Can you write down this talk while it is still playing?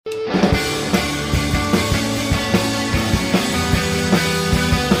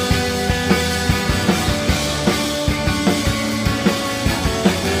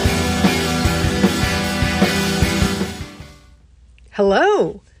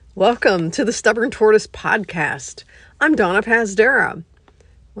Welcome to the Stubborn Tortoise Podcast. I'm Donna Pazdera.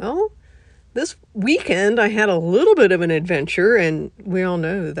 Well, this weekend I had a little bit of an adventure, and we all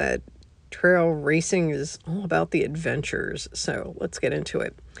know that trail racing is all about the adventures. So let's get into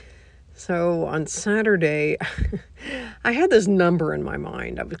it. So on Saturday, I had this number in my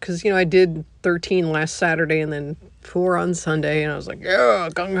mind because, I did 13 last Saturday and then 4 on Sunday, and I was like, yeah,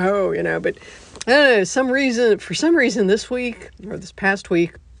 gung ho, but for some reason this week or this past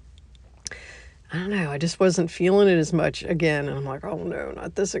week, I don't know, I just wasn't feeling it as much again. And I'm like, oh no,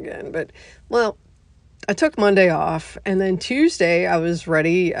 not this again. But, well, I took Monday off, and then Tuesday I was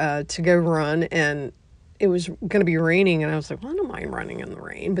ready to go run, and it was going to be raining, and I was like, well, I don't mind running in the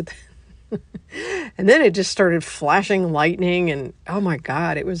rain. But and then it just started flashing lightning, and oh my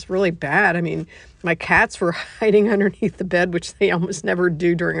God, it was really bad. I mean, my cats were hiding underneath the bed, which they almost never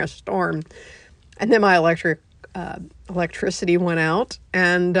do during a storm. And then my electricity went out,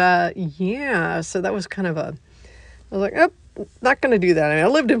 and so that was kind of I was like, oh, not going to do that. I mean, I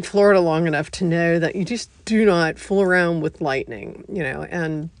lived in Florida long enough to know that you just do not fool around with lightning,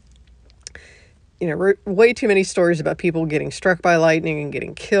 and way too many stories about people getting struck by lightning and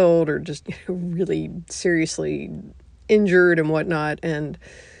getting killed or just really seriously injured and whatnot. And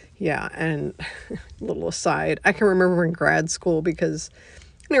and little aside, I can remember in grad school, because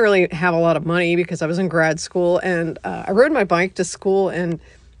I didn't really have a lot of money because I was in grad school, and I rode my bike to school, and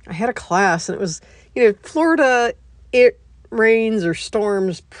I had a class, and it was, Florida, it rains or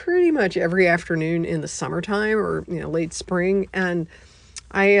storms pretty much every afternoon in the summertime or, late spring. And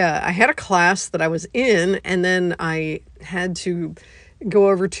I had a class that I was in, and then I had to go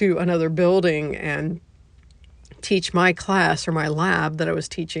over to another building and teach my class or my lab that I was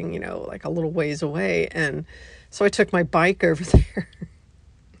teaching, like a little ways away. And so I took my bike over there.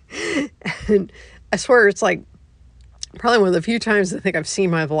 And I swear it's like probably one of the few times I think I've seen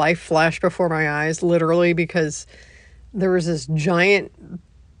my life flash before my eyes, literally, because there was this giant,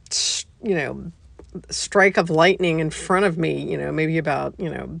 strike of lightning in front of me, maybe about,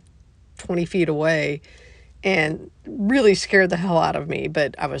 20 feet away, and really scared the hell out of me.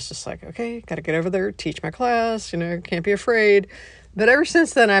 But I was just like, okay, got to get over there, teach my class, can't be afraid. But ever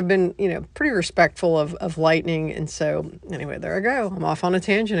since then, I've been, pretty respectful of lightning. And so anyway, there I go. I'm off on a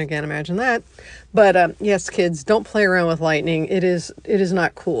tangent again. Imagine that. But yes, kids, don't play around with lightning. It is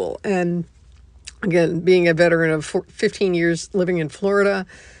not cool. And again, being a veteran of 15 years living in Florida,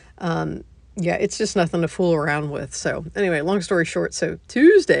 it's just nothing to fool around with. So anyway, long story short, so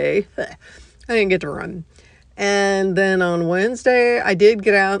Tuesday, I didn't get to run. And then on Wednesday, I did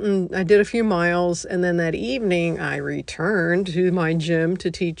get out and I did a few miles. And then that evening, I returned to my gym to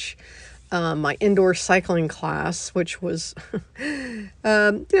teach my indoor cycling class, which was,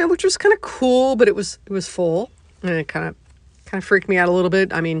 which was kind of cool, but it was full, and it kind of freaked me out a little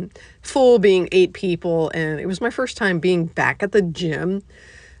bit. I mean, full being 8 people, and it was my first time being back at the gym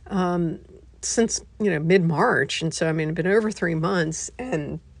since mid-March, and so it'd been over 3 months,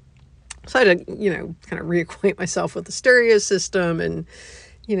 and so I had to, kind of reacquaint myself with the stereo system. And,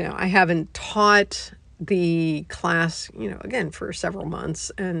 I haven't taught the class, again, for several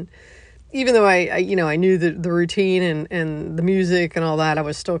months. And even though I knew the routine and the music and all that, I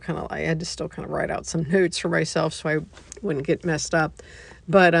had to still kind of write out some notes for myself so I wouldn't get messed up.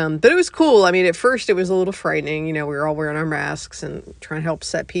 But it was cool. I mean, at first it was a little frightening. We were all wearing our masks and trying to help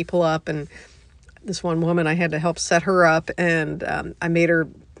set people up. And this one woman, I had to help set her up, and I made her,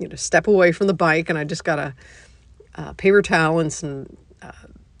 step away from the bike, and I just got a paper towel and some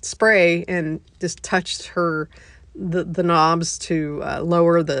spray and just touched her the knobs to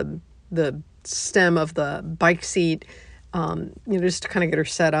lower the stem of the bike seat, just to kind of get her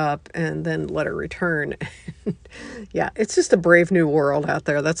set up and then let her return. Yeah, it's just a brave new world out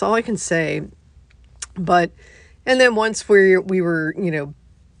there. That's all I can say. And then once we were, a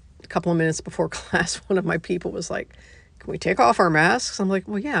couple of minutes before class, one of my people was like, can we take off our masks? I'm like,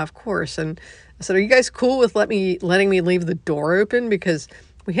 well, yeah, of course. And I said, are you guys cool with letting me leave the door open? Because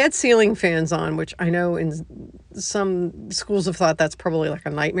we had ceiling fans on, which I know in some schools have thought that's probably like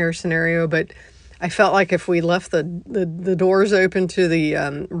a nightmare scenario. But I felt like if we left the doors open to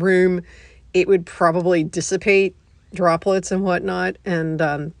the room, it would probably dissipate droplets and whatnot.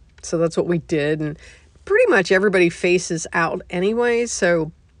 And so that's what we did. And pretty much everybody faces out anyway.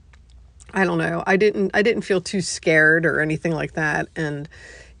 So I don't know. I didn't feel too scared or anything like that. And,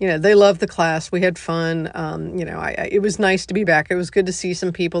 they loved the class. We had fun. It was nice to be back. It was good to see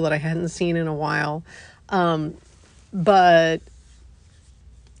some people that I hadn't seen in a while. But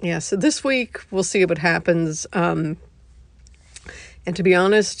yeah, so this week we'll see what happens. And to be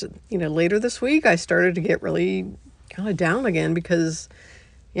honest, later this week, I started to get really kind of down again because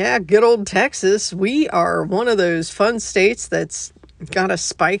Yeah, good old Texas. We are one of those fun states that's got a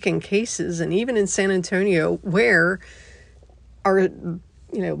spike in cases, and even in San Antonio, where our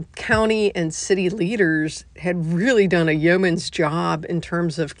county and city leaders had really done a yeoman's job in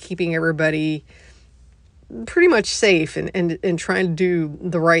terms of keeping everybody pretty much safe and trying to do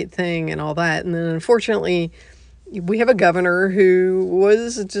the right thing and all that. And then unfortunately, we have a governor who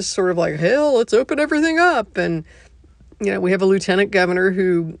was just sort of like, hell, let's open everything up. And, we have a lieutenant governor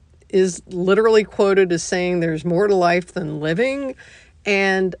who is literally quoted as saying there's more to life than living.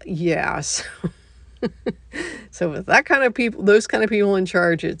 And yes. So with that kind of people, those kind of people in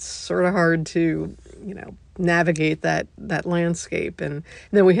charge, it's sort of hard to, navigate that landscape. And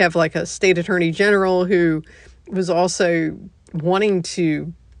then we have like a state attorney general who was also wanting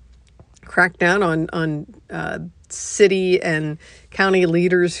to crack down on city and county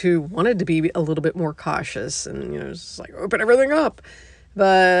leaders who wanted to be a little bit more cautious and, just like open everything up.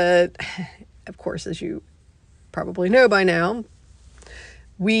 But of course, as you probably know by now,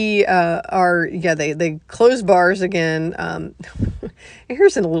 we they closed bars again.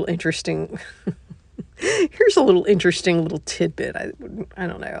 Here's a little interesting little tidbit. I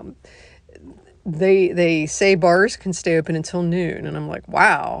don't know. They say bars can stay open until noon, and I'm like,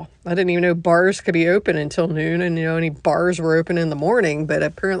 wow, I didn't even know bars could be open until noon, and any bars were open in the morning, but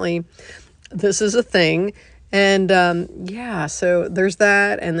apparently this is a thing. And so there's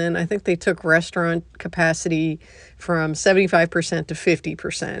that. And then I think they took restaurant capacity from 75% to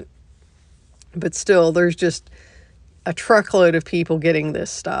 50%. But still, there's just a truckload of people getting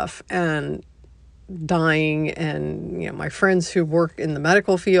this stuff and dying. And, my friends who work in the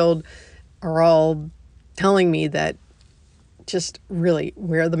medical field are all telling me that just really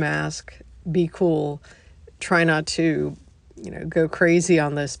wear the mask, be cool, try not to, go crazy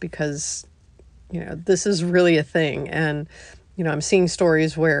on this because this is really a thing. And, I'm seeing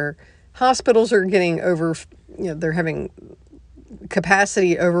stories where hospitals are getting they're having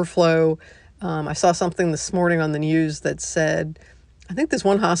capacity overflow. I saw something this morning on the news that said, I think there's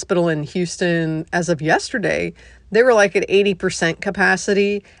one hospital in Houston, as of yesterday, they were like at 80%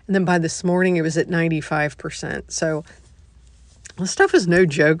 capacity. And then by this morning, it was at 95%. So this stuff is no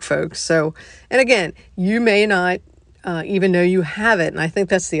joke, folks. So, and again, you may not even know you have it. And I think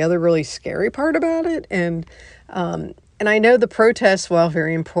that's the other really scary part about it. And I know the protests, while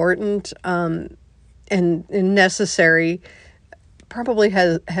very important and necessary, probably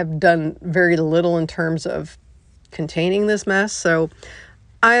have done very little in terms of containing this mess. So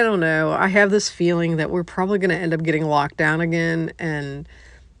I don't know. I have this feeling that we're probably going to end up getting locked down again. And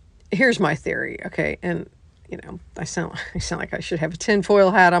here's my theory. Okay. And, I sound like I should have a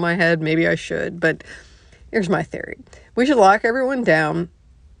tinfoil hat on my head. Maybe I should, but here's my theory. We should lock everyone down,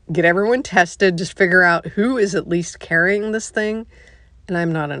 get everyone tested, just figure out who is at least carrying this thing. And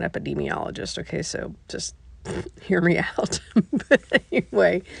I'm not an epidemiologist, okay? So just hear me out. But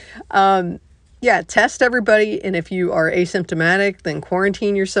anyway, test everybody. And if you are asymptomatic, then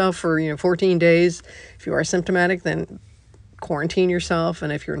quarantine yourself for, 14 days. If you are symptomatic, then quarantine yourself.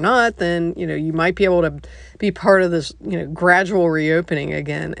 And if you're not, then, you might be able to be part of this, gradual reopening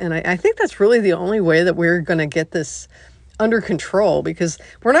again. And I think that's really the only way that we're going to get this under control, because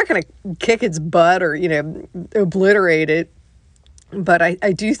we're not going to kick its butt or, obliterate it. But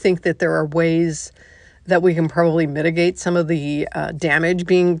I do think that there are ways that we can probably mitigate some of the damage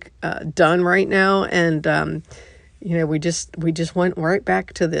being done right now. And, we just went right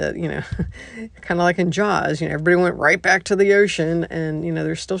back to the, kind of like in Jaws, everybody went right back to the ocean, and,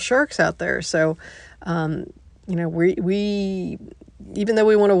 there's still sharks out there. So, we even though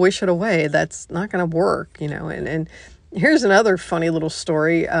we want to wish it away, that's not going to work, and here's another funny little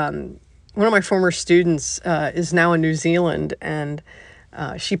story. One of my former students is now in New Zealand, and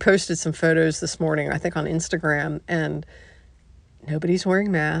she posted some photos this morning, I think on Instagram, and nobody's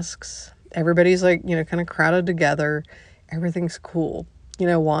wearing masks. Everybody's like, kind of crowded together. Everything's cool. You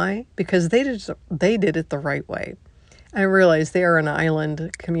know why? Because they did it the right way. I realize they are an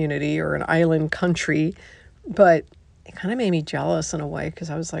island community or an island country, but it kind of made me jealous in a way, because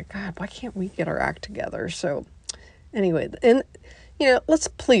I was like, God, why can't we get our act together? So anyway, and, let's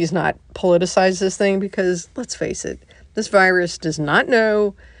please not politicize this thing, because let's face it, this virus does not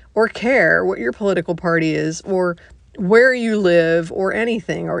know or care what your political party is or where you live or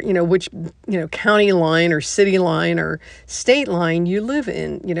anything, or, which, county line or city line or state line you live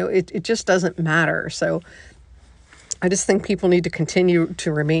in. It just doesn't matter. So I just think people need to continue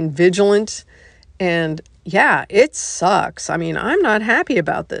to remain vigilant. And yeah, it sucks. I mean, I'm not happy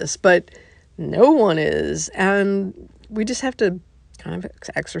about this, but no one is. And we just have to kind of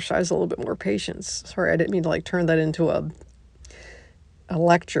exercise a little bit more patience. Sorry, I didn't mean to turn that into a a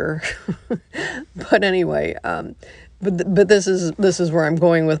lecture. But anyway, but this is where I'm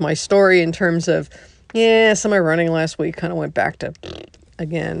going with my story in terms of, yeah, some of my running last week kind of went back to,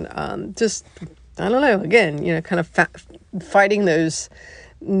 again, just, I don't know, again, kind of fighting those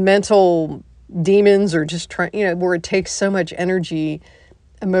mental demons, or just trying, where it takes so much energy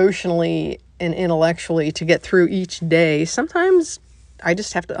emotionally and intellectually to get through each day. Sometimes I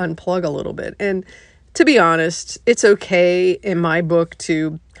just have to unplug a little bit. And to be honest, it's okay in my book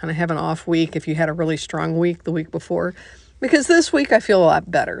to kind of have an off week if you had a really strong week the week before, because this week I feel a lot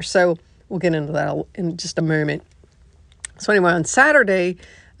better. So we'll get into that in just a moment. So anyway, on Saturday,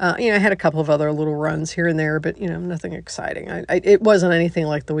 I had a couple of other little runs here and there, but, nothing exciting. It wasn't anything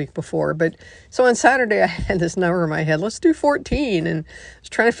like the week before. But so on Saturday, I had this number in my head, let's do 14. And I was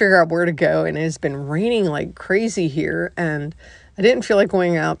trying to figure out where to go. And it's been raining like crazy here. And I didn't feel like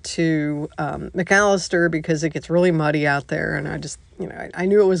going out to McAllister because it gets really muddy out there. And I just, I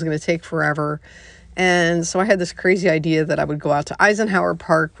knew it was going to take forever. And so I had this crazy idea that I would go out to Eisenhower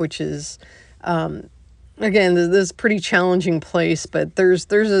Park, which is, again, this is a pretty challenging place, but there's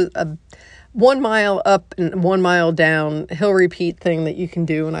a 1 mile up and 1 mile down hill repeat thing that you can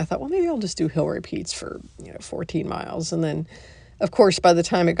do. And I thought, well, maybe I'll just do hill repeats for, 14 miles. And then, of course, by the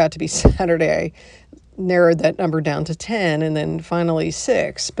time it got to be Saturday, I narrowed that number down to 10 and then finally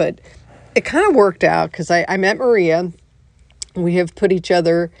 6. But it kind of worked out because I met Maria. We have put each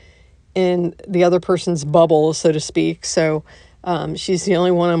other in the other person's bubble, so to speak. So she's the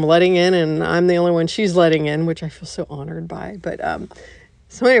only one I'm letting in, and I'm the only one she's letting in, which I feel so honored by. But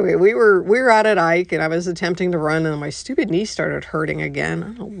so anyway, we were out at Ike, and I was attempting to run, and my stupid knee started hurting again. I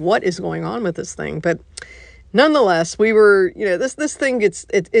don't know what is going on with this thing, but nonetheless, we were, this thing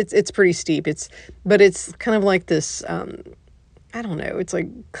it's pretty steep. It's kind of like this. I don't know, it's like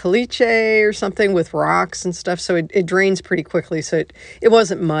caliche or something with rocks and stuff. So it drains pretty quickly. So it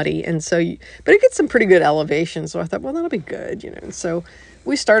wasn't muddy. And so, but it gets some pretty good elevation. So I thought, well, that'll be good, And so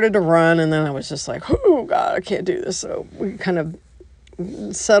we started to run, and then I was just like, oh God, I can't do this. So we kind of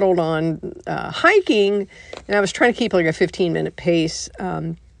settled on hiking, and I was trying to keep like a 15-minute pace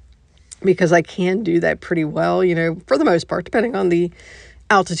because I can do that pretty well, for the most part, depending on the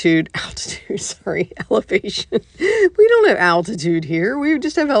elevation. We don't have altitude here. We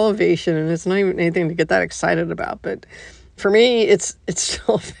just have elevation, and it's not even anything to get that excited about. But for me, it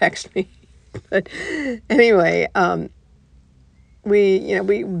still affects me. But anyway, we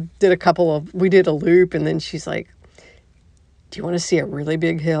did a loop, and then she's like, do you want to see a really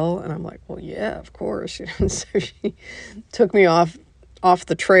big hill? And I'm like, well, yeah, of course. And so she took me off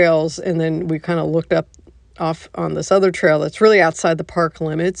the trails, and then we kind of looked up off on this other trail that's really outside the park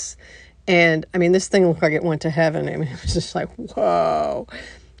limits. And I mean, this thing looked like it went to heaven. I mean, it was just like, whoa.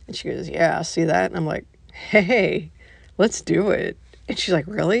 And she goes, yeah, see that? And I'm like, hey, let's do it. And she's like,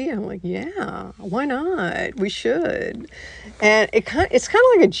 really? I'm like, yeah, why not? We should. And it's kind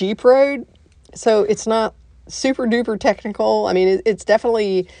of like a Jeep road. So it's not super duper technical. I mean, it's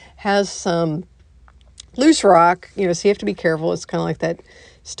definitely has some loose rock, so you have to be careful. It's kind of like that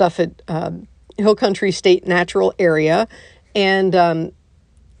stuff at Hill Country State Natural Area. And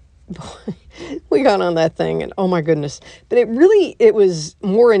we got on that thing, and oh my goodness. But it was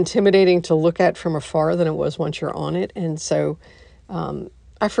more intimidating to look at from afar than it was once you're on it. And so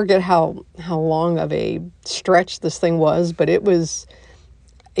I forget how long of a stretch this thing was, but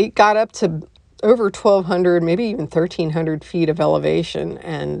it got up to over 1,200, maybe even 1,300 feet of elevation.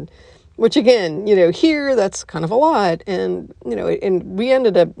 And which again, here that's kind of a lot. And, and we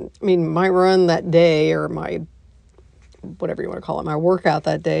ended up, my run that day, or my, whatever you want to call it, my workout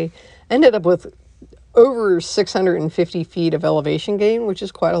that day, ended up with over 650 feet of elevation gain, which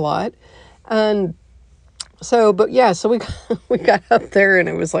is quite a lot. And so, but yeah, so we got up there, and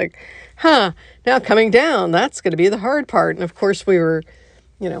it was like, now coming down, that's going to be the hard part. And of course we were,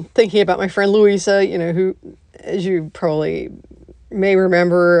 thinking about my friend Louisa, who, as you probably may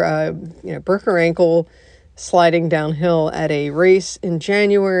remember, broke her ankle sliding downhill at a race in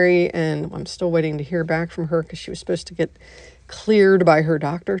January. And I'm still waiting to hear back from her because she was supposed to get cleared by her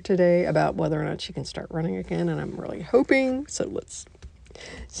doctor today about whether or not she can start running again. And I'm really hoping. So let's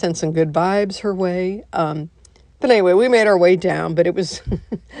send some good vibes her way. But anyway, we made our way down, but it was,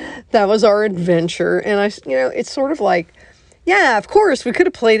 that was our adventure. And it's sort of like, yeah, of course, we could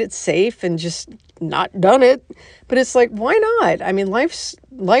have played it safe and just not done it. But it's like, why not? I mean, life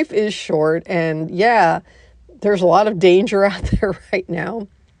is short, and yeah, there's a lot of danger out there right now.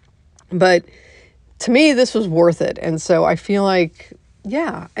 But to me, this was worth it. And so I feel like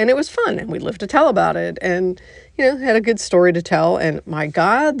yeah, and it was fun, and we lived to tell about it, and had a good story to tell. And my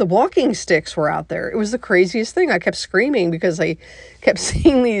God, the walking sticks were out there. It was the craziest thing. I kept screaming because I kept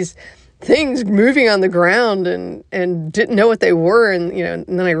seeing these things moving on the ground and didn't know what they were, and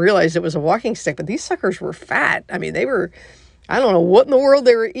and then I realized it was a walking stick. But these suckers were fat. I mean, they were. I don't know what in the world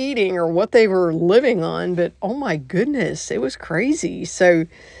they were eating or what they were living on, but oh my goodness, it was crazy. So,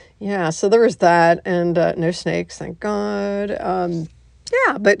 yeah, so there was that, and no snakes, thank God.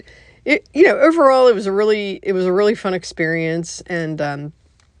 Yeah, but overall it was a really fun experience, and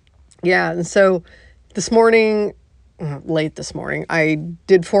yeah, and so this morning, late this morning, I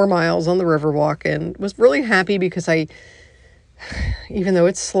did 4 miles on the Riverwalk and was really happy because even though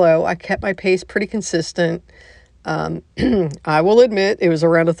it's slow, I kept my pace pretty consistent. I will admit it was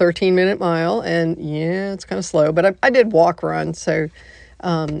around a 13-minute mile, and yeah, it's kind of slow, but I did walk run, so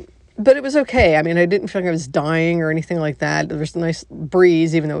but it was okay. I mean, I didn't feel like I was dying or anything like that. There was a nice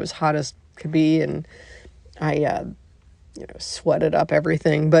breeze, even though it was hot as could be, and I sweated up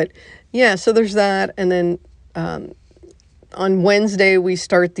everything. But yeah, so there's that, and then on Wednesday we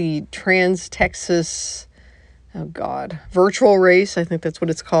start the Trans Texas, oh God, virtual race. I think that's what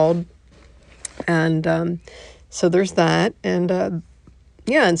it's called, and so there's that, and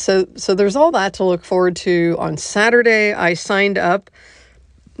yeah, and so there's all that to look forward to. On Saturday, I signed up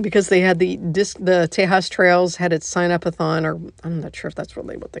because they had the Tejas Trails had its sign-up-a-thon, or I'm not sure if that's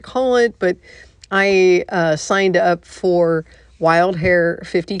really what they call it, but I signed up for Wild Hare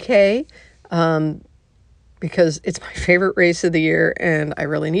 50K because it's my favorite race of the year, and I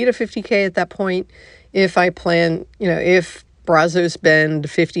really need a 50K at that point if I plan, if Brazos Bend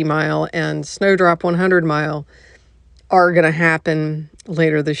 50 mile and Snowdrop 100 mile are going to happen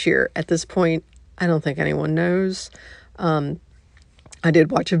later this year. At this point, I don't think anyone knows. I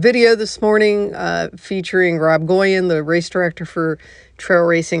did watch a video this morning featuring Rob Goyen, the race director for Trail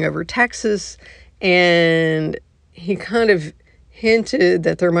Racing Over Texas, and he kind of hinted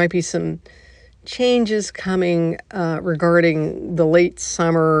that there might be some changes coming regarding the late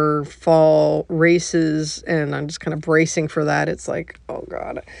summer, fall races, and I'm just kind of bracing for that. It's like, oh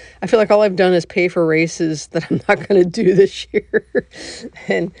God, I feel like all I've done is pay for races that I'm not going to do this year.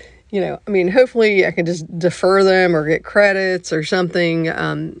 And, I mean, hopefully I can just defer them or get credits or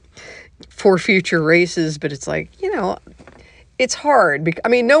something for future races, but it's like, it's hard. I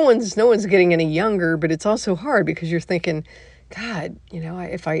mean, no one's getting any younger, but it's also hard because you're thinking, God,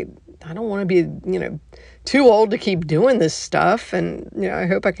 I don't want to be, too old to keep doing this stuff. And, I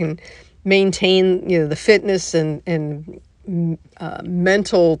hope I can maintain, the fitness and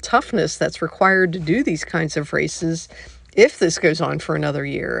mental toughness that's required to do these kinds of races if this goes on for another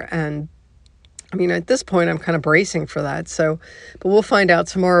year. And I mean, at this point, I'm kind of bracing for that. So, but we'll find out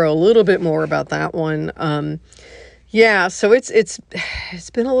tomorrow a little bit more about that one. Yeah, so it's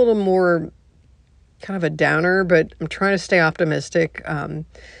been a little more kind of a downer, but I'm trying to stay optimistic.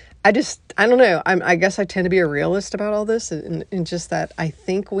 I don't know. I guess I tend to be a realist about all this, and just that I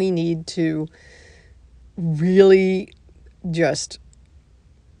think we need to really just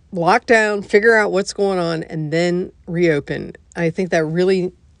lock down, figure out what's going on, and then reopen. I think that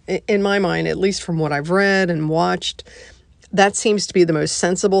really, in my mind, at least from what I've read and watched, that seems to be the most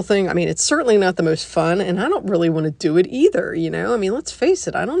sensible thing. I mean, it's certainly not the most fun, and I don't really want to do it either, I mean, let's face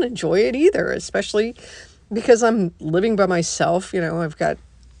it, I don't enjoy it either, especially because I'm living by myself. I've got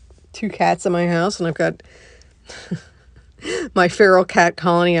 2 cats in my house, and I've got my feral cat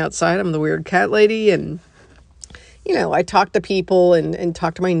colony outside. I'm the weird cat lady, and I talk to people and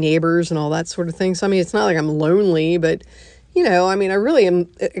talk to my neighbors and all that sort of thing. So, I mean, it's not like I'm lonely, but, I mean, I really am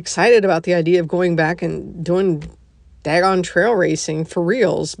excited about the idea of going back and doing daggone trail racing for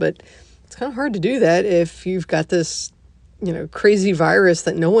reals. But it's kind of hard to do that if you've got this, crazy virus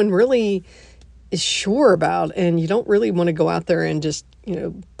that no one really is sure about. And you don't really want to go out there and just,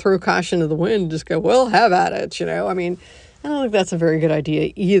 throw caution to the wind, just go, well, have at it, I mean, I don't think that's a very good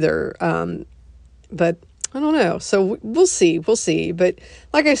idea either. But I don't know. So we'll see. But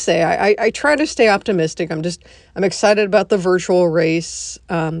like I say, I try to stay optimistic. I'm excited about the virtual race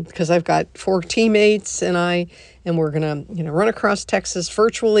because I've got 4 teammates and we're going to, run across Texas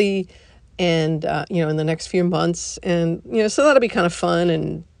virtually and, in the next few months. And, so that'll be kind of fun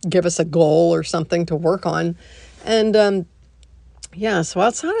and give us a goal or something to work on. And, yeah, so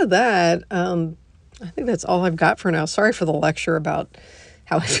outside of that, I think that's all I've got for now. Sorry for the lecture about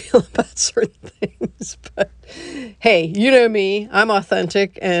how I feel about certain things, but hey, you know me, I'm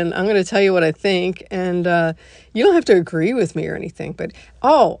authentic, and I'm going to tell you what I think, and you don't have to agree with me or anything. But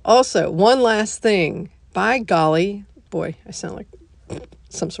also one last thing, by golly, boy, I sound like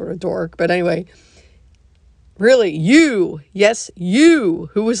some sort of dork, but anyway, really, you, yes, you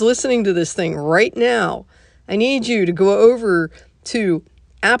who is listening to this thing right now, I need you to go over to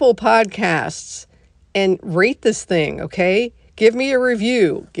Apple Podcasts and rate this thing, okay? Give me a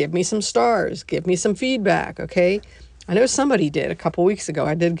review. Give me some stars. Give me some feedback, okay? I know somebody did a couple weeks ago.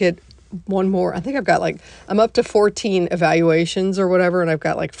 I did get one more. I think I've got I'm up to 14 evaluations or whatever, and I've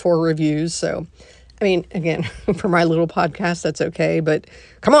got 4 reviews. So, I mean, again, for my little podcast, that's okay. But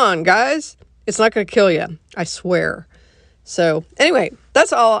come on, guys. It's not going to kill you. I swear. So, anyway,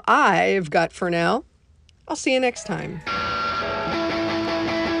 that's all I've got for now. I'll see you next time.